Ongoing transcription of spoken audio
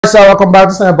so welcome back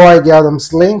to Saida Boj,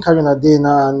 Adamslinkmedia. How you on a day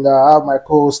now? And I have my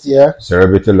co-host here.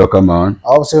 Celebrity local man.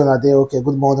 I'll say on a day, okay,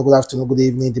 good morning, good afternoon, good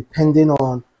evening, depending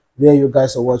on where you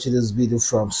guys are watching this video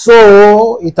from.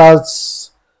 So, it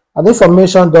has, an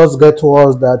information does get to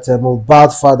us that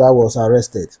Mohbad's father was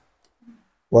arrested.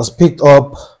 Was picked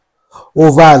up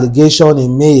over allegation he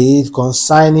made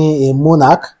concerning a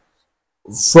monarch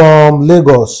from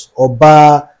Lagos,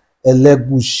 Oba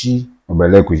Elegushi.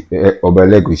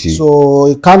 So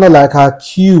he kind of like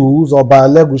accused Oba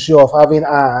Elegushi of having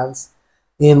hands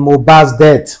in Mohbad's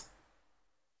death.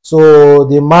 So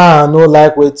the man no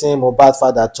like waiting Mohbad's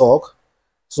father talk.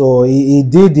 So he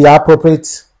did the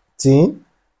appropriate thing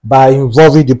by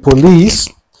involving the police,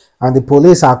 and the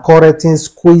police are correcting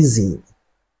squeezing.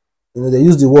 You know, they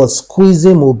use the word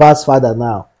squeezing Mohbad's father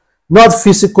now. Not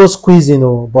physical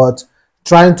squeezing, but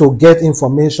trying to get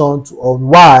information on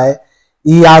why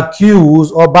he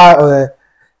accused Oba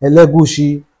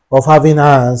Elegushi of having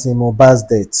hands in Mohbad's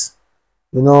death.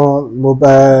 You know,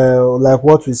 like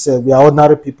what we said, we are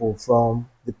ordinary people from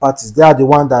the parties. They are the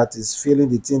one that is feeling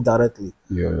the thing directly.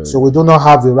 Yeah. So we do not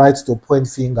have the right to point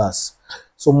fingers.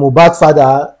 So Mohbad's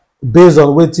father, based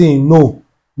on what he know,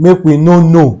 make we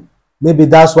know. Maybe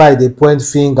that's why they point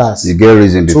fingers. You get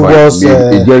reason before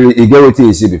you get what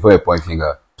you see before you point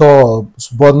finger.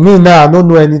 But me now, I don't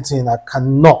know anything. I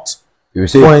cannot.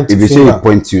 If you say you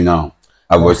point to you now,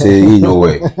 I will say you know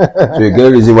way. So you get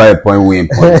reason why you point we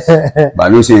point. But I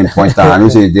don't say you point I don't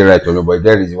say you did right or no, but you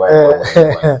get reason why you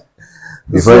point.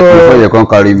 Before you can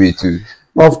carry me too.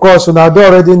 Of course, so now they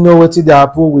already know what they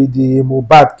happen with the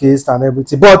Mohbad case and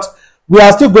everything. But we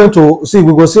are still going to see,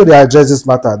 we will see the address this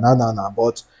matter. No.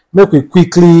 But make we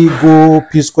quickly go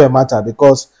Psquare matter,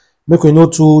 because make we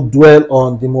not to dwell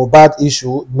on the Mohbad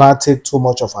issue, not take too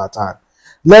much of our time.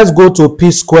 Let's go to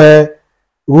Psquare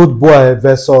Rudeboy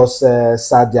versus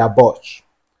Saida Boj.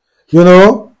 You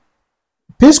know,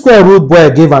 Psquare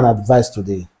Rudeboy gave an advice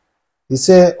today. He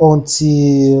said,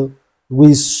 until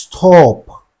we stop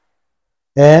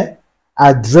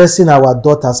addressing our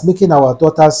daughters, making our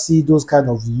daughters see those kind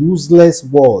of useless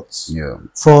words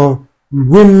from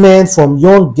women, from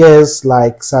young girls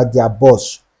like Saida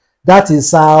Boj, that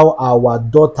is how our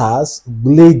daughters,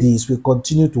 ladies, will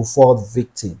continue to fall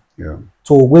victim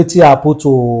to what happened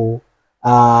to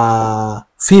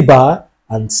Afiba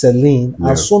and Celine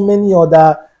and so many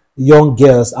other young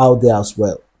girls out there as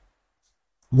well.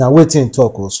 Now, waiting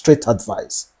talk, straight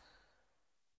advice.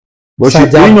 But he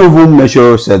didn't even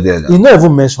mention Saida. He never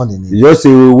even mentioned it. You just say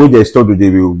when they start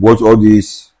today, we watch all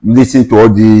this, listen to all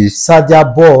this. Saida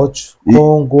Boj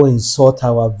won't go insult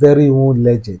our very own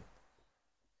legend.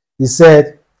 He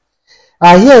said,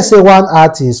 I hear say one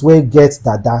artist will get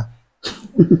dada.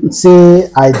 Say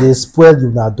I dey spoil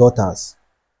your daughters.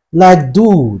 Like,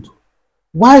 dude,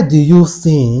 why do you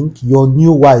think your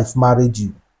new wife married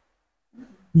you?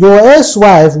 Your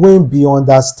ex-wife won't be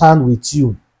understand with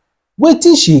you.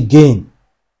 Wetin she gain?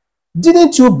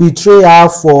 Didn't you betray her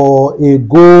for a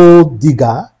gold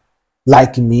digger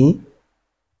like me?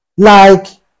 Like,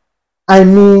 I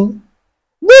mean,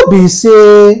 no be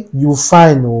say you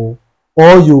fine or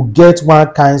you get one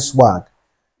kind swag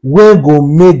wey go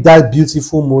make that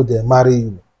beautiful model marry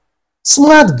you.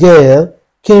 Smart girl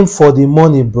came for the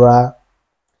money, bruh.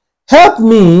 Help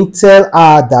me tell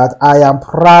her that I am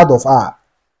proud of her.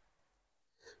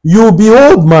 You be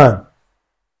old man.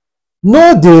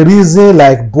 No dey reason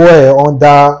like boy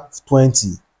under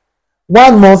 20.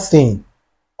 One more thing.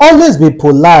 Always be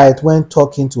polite when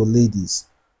talking to ladies.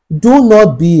 Do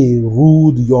not be a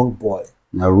rude young boy.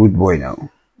 A rude boy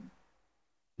now.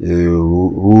 A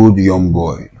rude young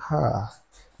boy.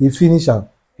 You finish am.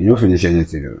 You don't finish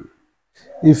anything.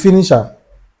 You finish am.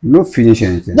 You don't finish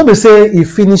anything. No be say you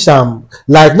finish am,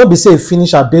 like no be say you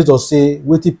finish am based on say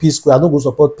wetin Psquare. I no go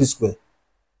support Psquare.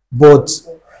 But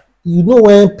you know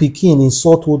when pikin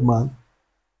insult old man,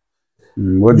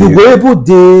 you go able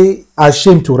dey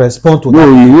ashamed to respond to that. No,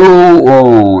 you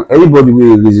know, anybody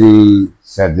will reason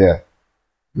Saida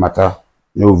matter.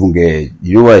 No even get.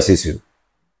 You know why I say so?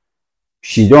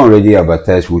 She don't already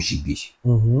advertise who she be.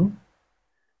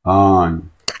 And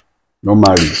no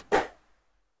marry.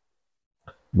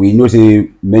 We know say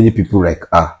many people like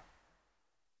her,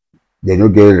 they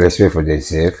don't get respect for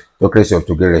themselves. Talk less of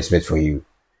to get respect for you.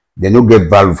 They don't get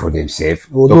value for themselves.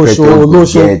 Although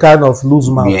show kind of lose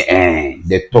mouth.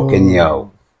 They talk anyhow.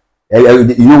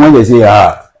 You know when they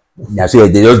say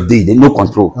they just they no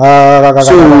control.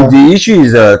 So the issue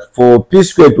is that for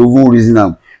Psquare to even reason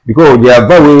them, because they are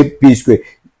very Psquare.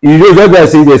 You know just like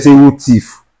say they say who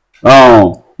thief,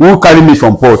 who carry me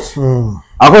from port.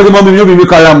 According to mommy, you be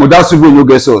carry am, that's people no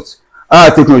get salt. I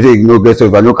take no say no get so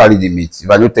if I no carry the meat, if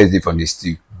I no taste it from the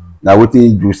stew. Now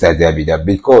wetin do side there be that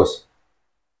because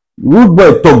rude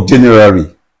boy talk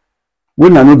generally.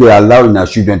 When I know they allow in our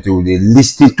children to they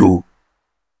listen to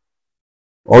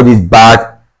all these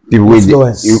bad people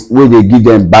where they give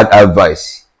them bad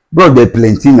advice. Bro, they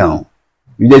plenty now.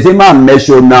 If they say man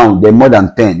measure now, they're more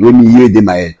than 10. When me hear them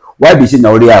my head. Why be saying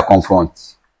already I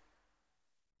confront?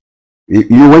 You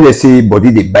know when they say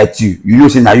body they bite you, you know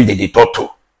say now you they talk to.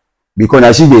 Because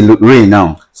I see they rain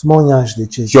now. Small yash they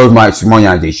change. Just my small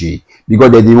yash they change.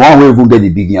 Because they're the one who even get the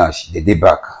big yash, they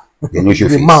back. They know your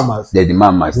face. Mamas. They're the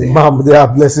mamas. The mom, they are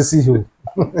blessed to see you.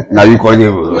 Now you call them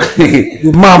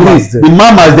the mamas. The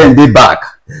mamas then they back.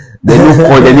 They don't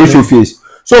call, they don't show face.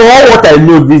 So all what I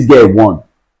know this guy won.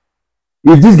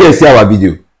 If this guy see our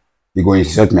video, he go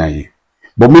insult me and you.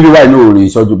 But maybe why I know he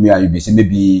insult me and you, say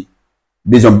maybe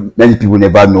based on many people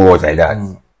never know us like that.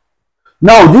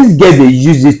 Now this guy they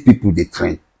use these people they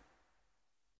train.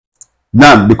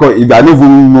 Now because if I don't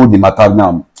even know the matter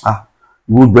now,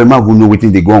 rude boy man will know what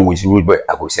they go on with rude boy.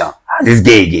 I go say this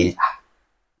guy again.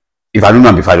 If I don't know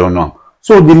him, if I don't know him.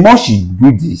 So the more she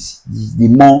do this, the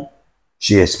more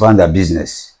she expand her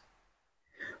business.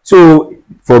 So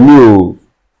for me,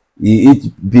 he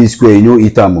eat Psquare, you know,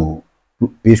 eat am.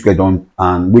 Psquare don't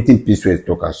and waiting Psquare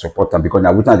talk and support them because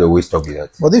now we can't always talk with that.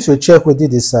 But if you check with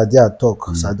the Saida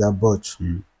talk, Saida Boj,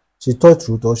 she talk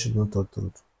truth or she don't talk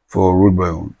truth. For rude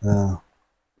boy. Yeah.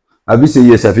 Have you say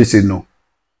yes? Have you say no?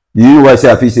 You know why I say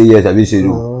have you say yes? Have you say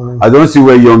no? I don't see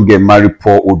where young girl marry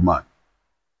poor old man.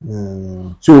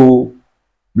 So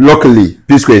luckily,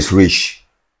 Psquare is rich.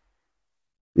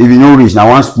 If you know rich, now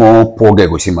one small poor girl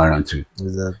go see marry too.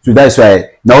 Exactly. So that's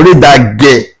why now only that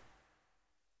girl,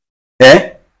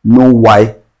 know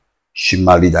why she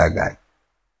married that guy.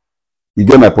 You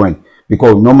get my point?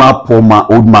 Because normal poor man,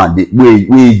 old man, we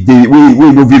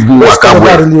no people work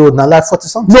well. Really old, now like 40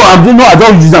 something. No, I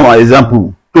don't use that as an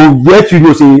example. To let you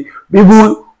know, say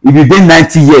people if you been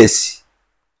 90 years.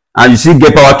 And you still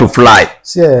get power to fly.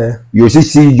 Yeah. You still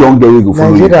see young girl go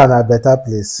follow you. Nigeria is a better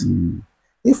place.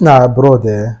 If not abroad,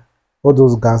 all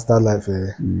those gangster life,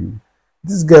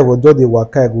 this guy will do the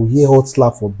waka, go hear hot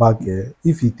slap for back.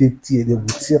 If he take tea, they will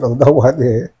tear on that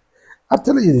one. I'm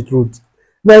telling you the truth.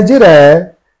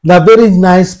 Nigeria is a very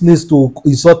nice place to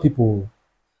insult people.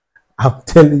 I'm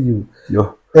telling you.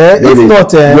 If not,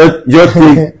 just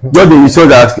the insult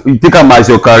that you take them as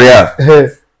your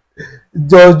career.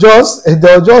 They'll just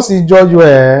enjoy you,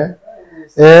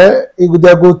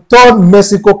 they go turn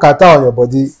Mexico cartel on your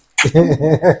body.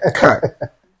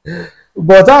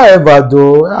 But however,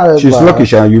 though, she's lucky,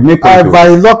 you make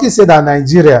however, lucky say that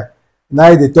Nigeria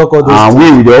now they talk all those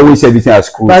things. We always say everything as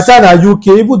schools. By the time at UK,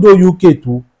 even though UK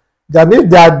too, they make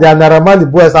their Naramali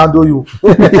boys handle you.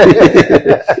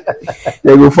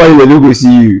 They go find you, they don't go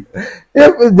see you.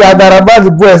 If they are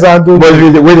Naramali boys handle you. But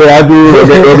when they handle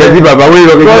Robert Baba, when you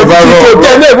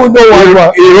don't even know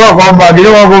what you don't come back, you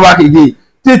don't want to go back again.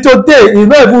 Till today, you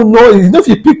don't even know, you know if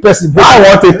you pick person. I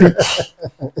want to pick.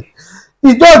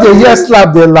 He just a year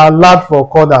slap the landlord for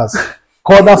corners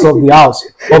of the house,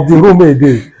 of the room a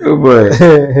day. Oh boy.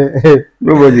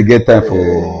 Nobody get time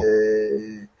for.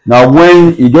 Now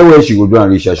when you get where she go do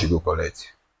and reach, she go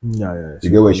collect. Yeah. You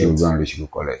get where she go do and reach, she go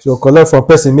collect. She'll collect from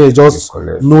person may just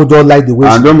no don't like the way.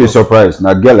 And don't be surprised.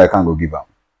 Now girl I can't go give her.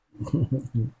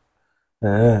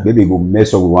 Maybe go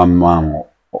mess up with one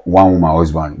woman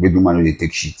husband. Maybe woman they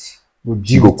take shit.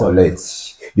 She go collect.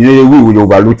 You know we will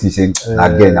overlook it saying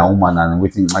again a woman and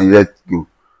waiting and let go.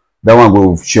 That one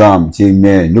go show am say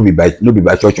man no be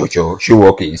by church she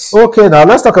workings. Okay, now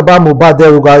let's talk about Mohbad.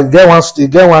 There we go. Get one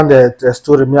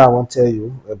story me I won't tell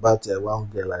you about one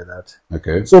girl like that.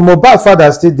 Okay. So Mohbad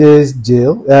father still days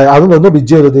jail. I don't know, no be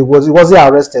jail. He wasn't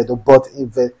arrested, but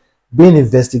being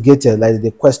investigated like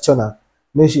the questioner.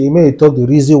 He may talk the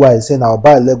reason why he say now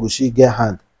about Lego she get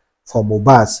hand for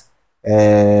Mohbad's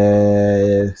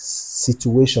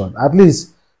situation. At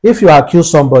least if you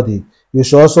accuse somebody, you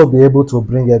should also be able to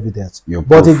bring evidence.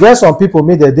 But if there's some people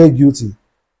made they guilty,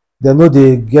 they know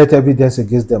they get evidence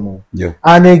against them all. Yeah.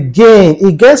 And again,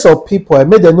 it gets some people and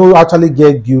made they know actually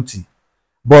get guilty.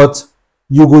 But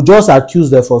you go just accuse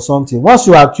them for something. Once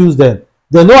you accuse them,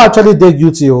 they know actually they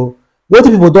guilty. What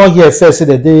people don't hear first say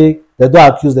that they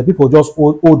don't accuse them, people just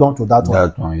hold on to that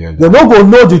one. Yeah, they don't go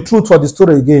know the truth for the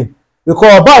story again.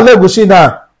 Because about Legoshi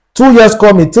now, 2 years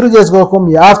coming, 3 years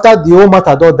coming, after the whole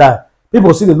matter don't die.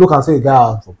 People see the look and say,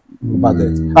 "God, about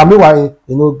that." I mean, why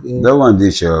that one day,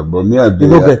 sure, but me,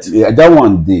 that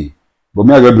one day, but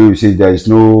me, I don't believe say there is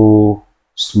no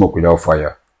smoke without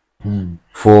fire.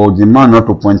 For the man not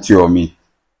to point you on me,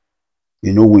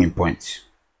 you know, win point.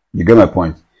 You get my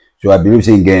point. So I believe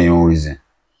saying get your own reason.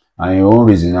 And your own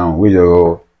reason now, with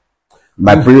your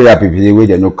my prayer people where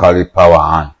they no carry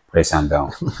power and press and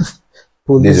down.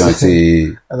 Police don't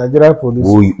say Nigeria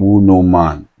police. Who no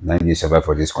man now they survive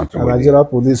for this country. Nigeria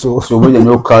police. So when they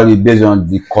no carry based on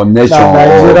the connection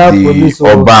Nigeria of the police,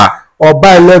 Oba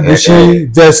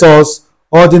Elegushi versus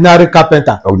ordinary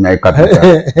carpenter. Ordinary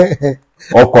carpenter.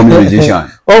 Upcoming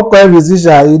musician. Upcoming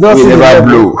musician. You don't see never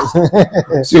blow.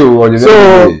 So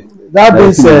that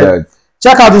being said,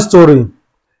 check out this story.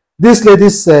 This lady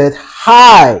said,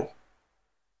 "Hi,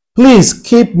 please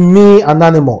keep me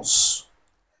anonymous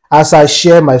as I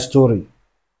share my story.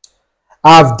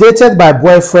 I've dated my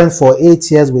boyfriend for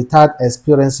 8 years without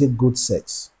experiencing good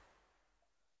sex.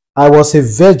 I was a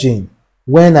virgin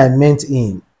when I met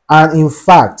him, and in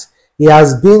fact, he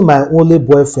has been my only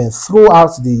boyfriend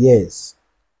throughout the years.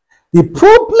 The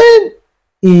problem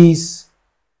is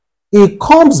he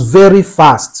comes very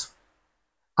fast,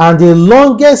 and the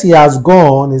longest he has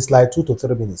gone is like 2 to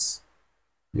 3 minutes.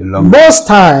 Most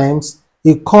times,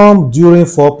 he comes during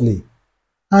foreplay,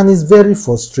 and it's very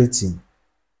frustrating.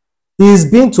 He's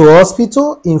been to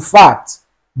hospital, in fact,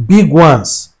 big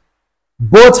ones,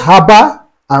 both Haba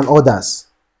and others.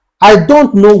 I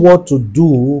don't know what to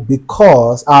do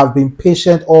because I've been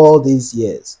patient all these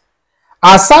years.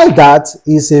 Aside that,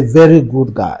 he's a very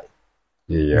good guy,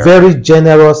 very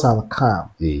generous and calm.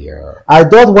 I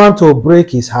don't want to break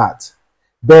his heart,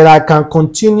 but I can't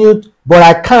continue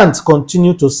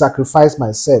to sacrifice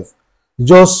myself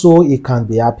just so he can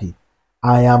be happy.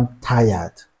 I am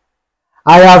tired.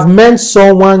 I have met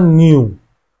someone new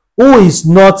who is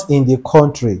not in the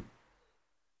country.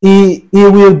 He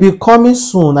will be coming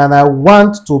soon, and I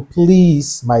want to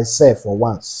please myself for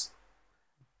once.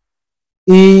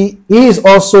 He is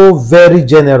also very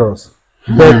generous,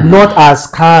 but not as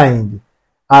kind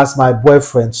as my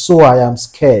boyfriend, so I am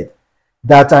scared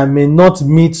that I may not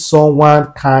meet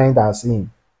someone kind as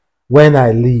him when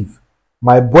I leave.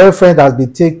 My boyfriend has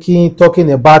been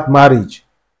talking about marriage,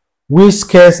 which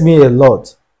scares me a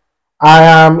lot. I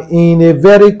am in a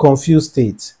very confused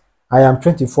state. I am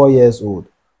 24 years old.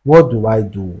 What do I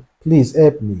do? Please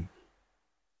help me."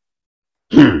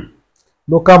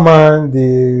 Local man,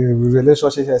 the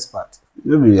relationship expert.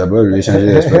 You be about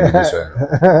relationship expert this one.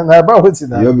 Now about what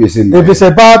now? If it's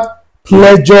about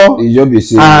pleasure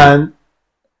and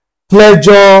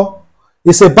pleasure,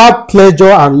 it's about pleasure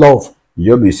and love.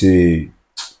 You be say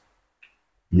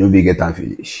you be get and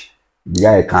finish. The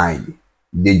guy kind,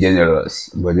 they generous,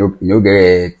 but you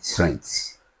get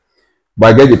strength. But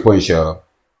I get the point, sure.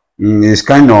 It's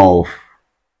kind of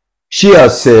she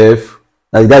herself,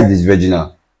 like that is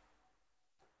virginal.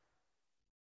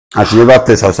 And she never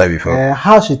test outside before.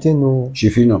 How she think no? She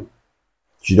feel no.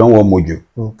 She don't want mojo.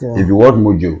 Okay. If you want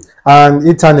mojo. And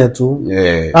internet too.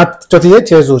 Yeah. At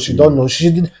 38 years old, she don't know. She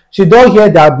don't hear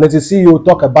that Blessed CEO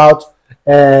talk about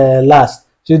last.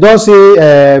 She don't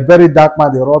say very dark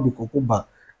man they rob the cucumber.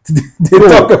 They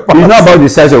talk about. It's not about the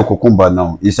size of cucumber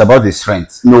now. It's about the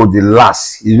strength. No, the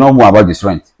last. It's not more about the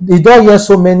strength. You don't hear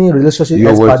so many relationship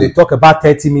experts. They talk about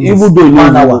 30 minutes.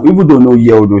 Even though no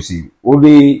hear all those things.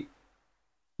 Only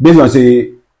based on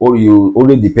say, or you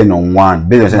only depend on one.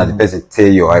 Based on saying that the person tell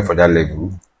your eye for that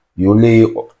level. You only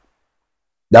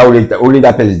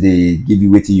that person they give you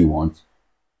what you want.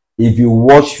 If you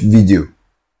watch video,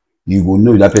 you will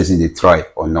know that person they try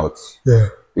or not. Yeah.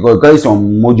 Because there is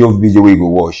some mojo video where you go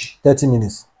watch 30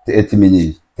 minutes, 30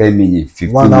 minutes, 10 minutes,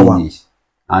 15 1 hour. minutes,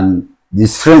 and the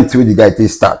strength with the guy they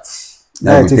starts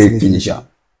now they finish.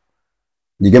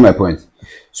 You get my point?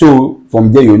 So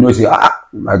from there you know say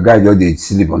my guy just they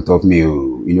sleep on top of me,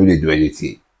 you know they do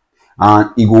anything,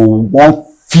 and he go one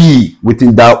fee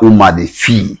within that woman they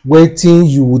fee. Waiting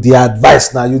you the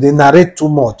advice now. You they narrate too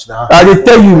much now. I they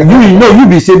tell you, you know you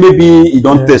be say maybe you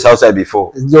don't test outside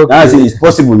before. Okay. Now I say it's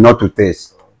possible not to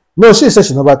test. No, she said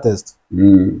she never test.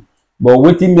 But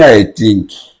waiting me I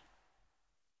think,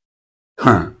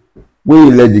 when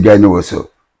you let the guy know what's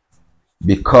up,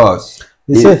 because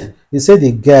he said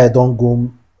the guy don't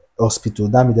go hospital.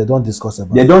 That means they don't discuss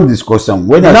about. They don't discuss them.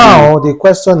 Now the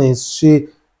question is she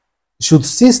should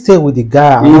still stay with the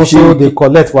guy and also they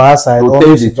collect for her side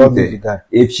or she don't with the guy.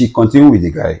 If she continue with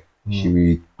the guy, she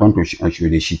will turn to she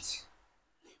will shit.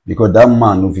 Because that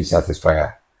man no fit satisfy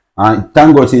her. And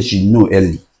thank God say she know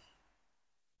early.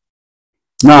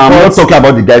 Now I'm not talking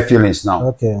about the guy feelings now.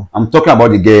 Okay. I'm talking about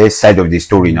the girl side of the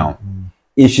story now.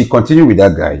 If she continue with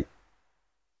that guy,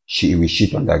 she will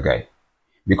shit on that guy.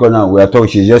 Because now we are talking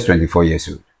she's just 24 years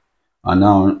old. And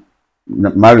now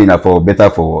marrying her for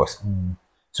better for worse.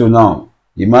 So now,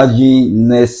 imagine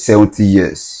next 70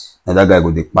 years, and that guy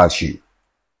go to pass you.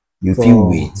 You feel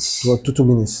wait. For 2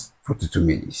 minutes. 42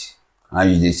 minutes.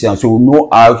 And you dey see am, so we know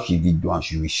how she did do and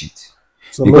she will cheat.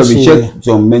 So because we she, check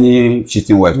so many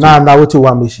cheating wives. Now what you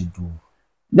want me she do?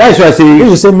 That's why I say. When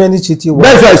you say many cheating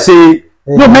wives. That's why I say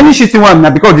no many cheating wives now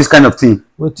because of this kind of thing.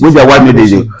 Which their wife no dey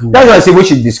do. That's why I say when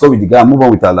she discover the guy, move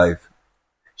on with her life.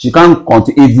 She can't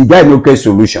continue if the guy no get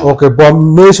solution. Okay, but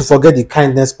make she forget the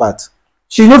kindness part.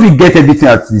 She no fit get everything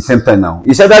at the same time now.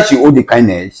 It's either she hold the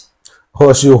kindness.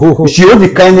 Or she hold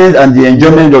the kindness and the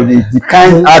enjoyment of the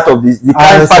kind art of the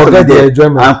kind part of the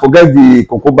enjoyment and forget the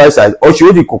cucumber side, or she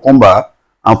hold the cucumber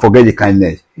and forget the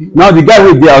kindness. Now the guy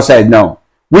will be outside now,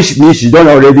 which means she don't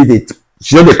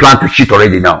plan to cheat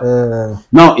already now.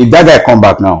 Now if that guy come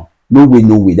back now, no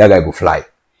way that guy go fly.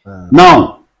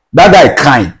 Now that guy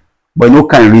kind, but no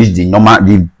kind reach the normal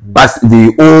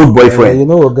the old boyfriend. You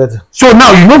know what get. So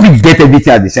now you know we get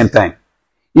everything at the same time.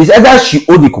 It's either she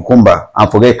hold the cucumber and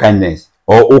forget kindness,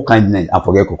 or hold kindness and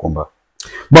forget cucumber.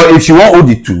 But if she won't hold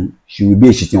the two, she will be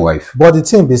a cheating wife. But the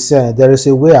thing be saying there is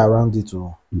a way around it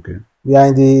too. Okay. We are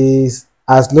in this,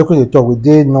 as local talk, we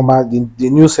did normal the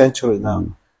new century now.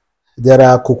 There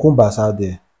are cucumbers out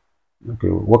there. Okay,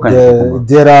 what kind of cucumber?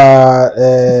 There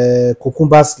are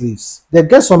cucumber sleeves. They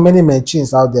get so many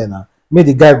machines out there now. Make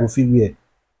the guy go feel wear.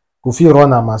 Go feel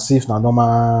run a massive now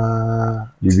normal.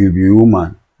 You be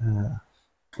woman.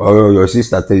 Or your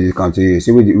sister tell you can't tell you.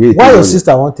 See, wait, why your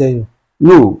sister won't tell you?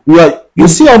 No, you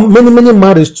see how many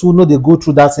marriages too no they go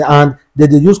through that thing and they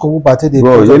use cucumber till they.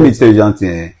 Bro, let me tell you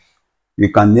something.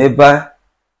 You can never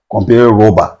compare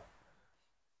rubber.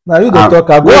 Now you dey talk.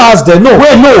 Go ask them. No.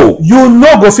 Wait, no. You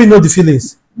no go fit know the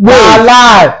feelings. Wait.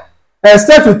 Lie.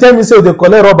 Except you tell me say they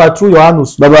collect rubber through your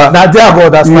anus. Baba, now there I go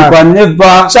understand. You can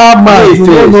never. Chairman, you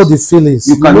don't know the feelings.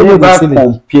 You can never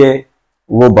compare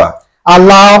rubber.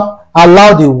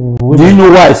 Allow the women. Do you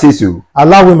know why I say so?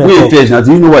 Allow women. Wait first. Now,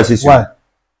 do you know why I say so? Why?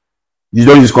 You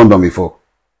don't use condom before.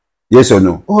 Yes or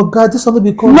no? Oh God, this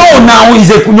only because. No, now is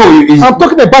a no. I'm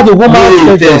talking about the woman.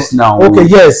 Wait first now. Okay,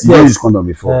 yes. You don't use condom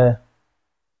before.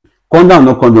 Condom,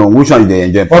 no condom. Which one you dey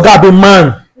enjoy? Oh God, be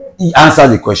man. Answer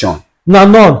the question. No,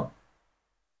 none.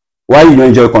 Why you don't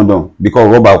enjoy condom? Because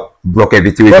rubber block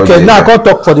everything. Okay, now I can't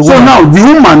talk for the woman. So now the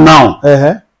woman now.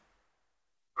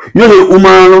 You know the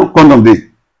woman condom dey.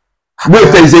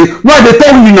 Wait, say no. They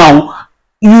tell you now.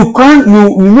 You can't.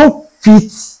 You no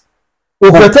fit.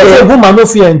 Okay, tell say woman no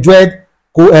fit enjoy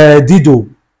dido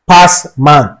pass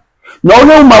man. No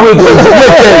woman wey go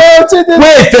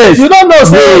wait first. You don't know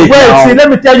say wait see let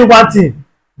me tell you one thing.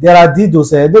 There are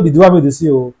didos no be the one wey dey see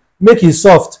o. Make e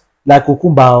soft like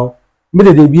cucumber o.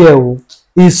 Make dey wear o.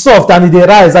 E soft and e dey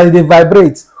rise and e dey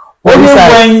vibrate. Only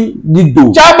when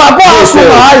dildo. Chama go ask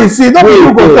woman how e feel. No be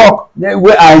you go talk.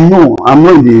 Well, I know I'm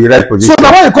not in the right position. So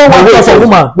now when you come one talk for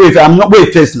woman. Wait, I'm not.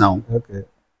 Wait first now. Okay.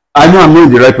 I know I'm not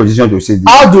in the right position to say this.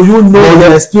 How do you know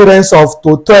the experience of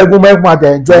to tell women what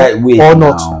they enjoy or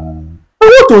not? I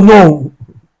want to know.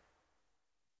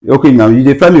 Okay, now you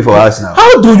dey fly me for us now.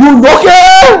 How do you know?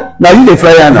 Okay. Now you dey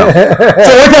fly her now.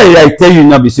 So what I tell you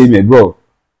now be saying me, bro.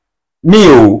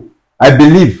 Me, I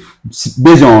believe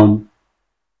based on.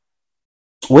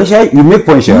 When you make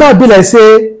point sure. Now be like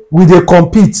say we dey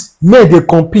compete. Men dey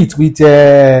compete with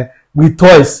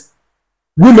toys.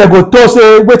 Women go talk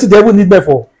say wetin dey even need men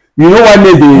for. You know why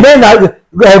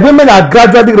women are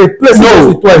gradually replacing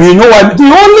with toys. You know why the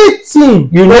only thing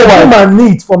you know why woman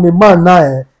need from a man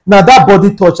now na that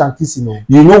body touch and kissing.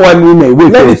 You know why women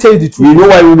wait let me tell you the truth. You know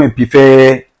why women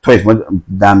prefer toys more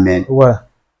than men? Why?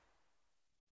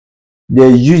 They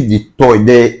use the toy.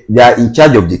 They are in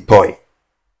charge of the toy.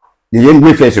 They don't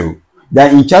wait first. They are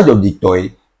in charge of the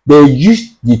toy. They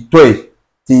use the toy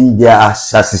till they are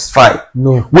satisfied.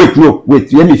 No. Wait.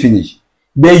 Let me finish.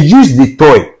 They use the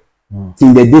toy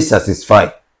till they dey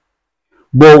satisfied.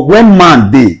 But when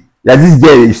man dey, like this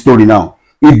girl story now,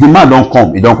 if the man don't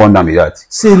come, he don't come down with that.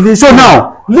 See, listen. So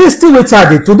now, listen with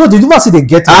her. To know, did you not see they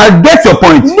get it? I get your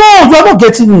point. No, you are not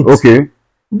getting it. Okay.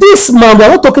 This man, we are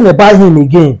not talking about him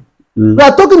again. We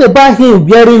are talking about him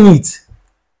wearing it.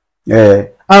 Yeah.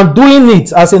 And doing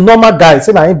it as a normal guy.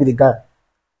 Say na him be the guy.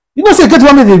 You know, say get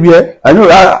one they wear. I know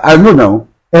now.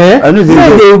 I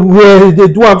know they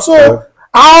do am. So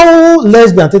how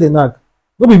lesbian take the knack?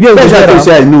 No be wear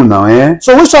I know now.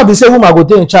 So which one be say woman go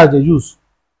dey in charge they use?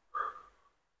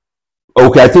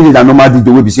 Okay, I think it's a normal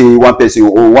dildo wey be say one person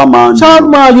or one man. Child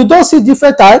man, you don't see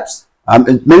different types.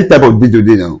 Many type of dildo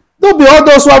dey now. Don't be all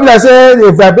those one like say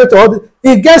they vibrate or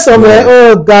it gets somewhere.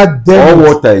 Oh God damn. All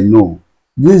what I know,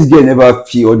 this girl never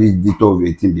feel all this dildo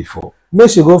waiting before. Make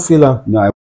she go feel am. No.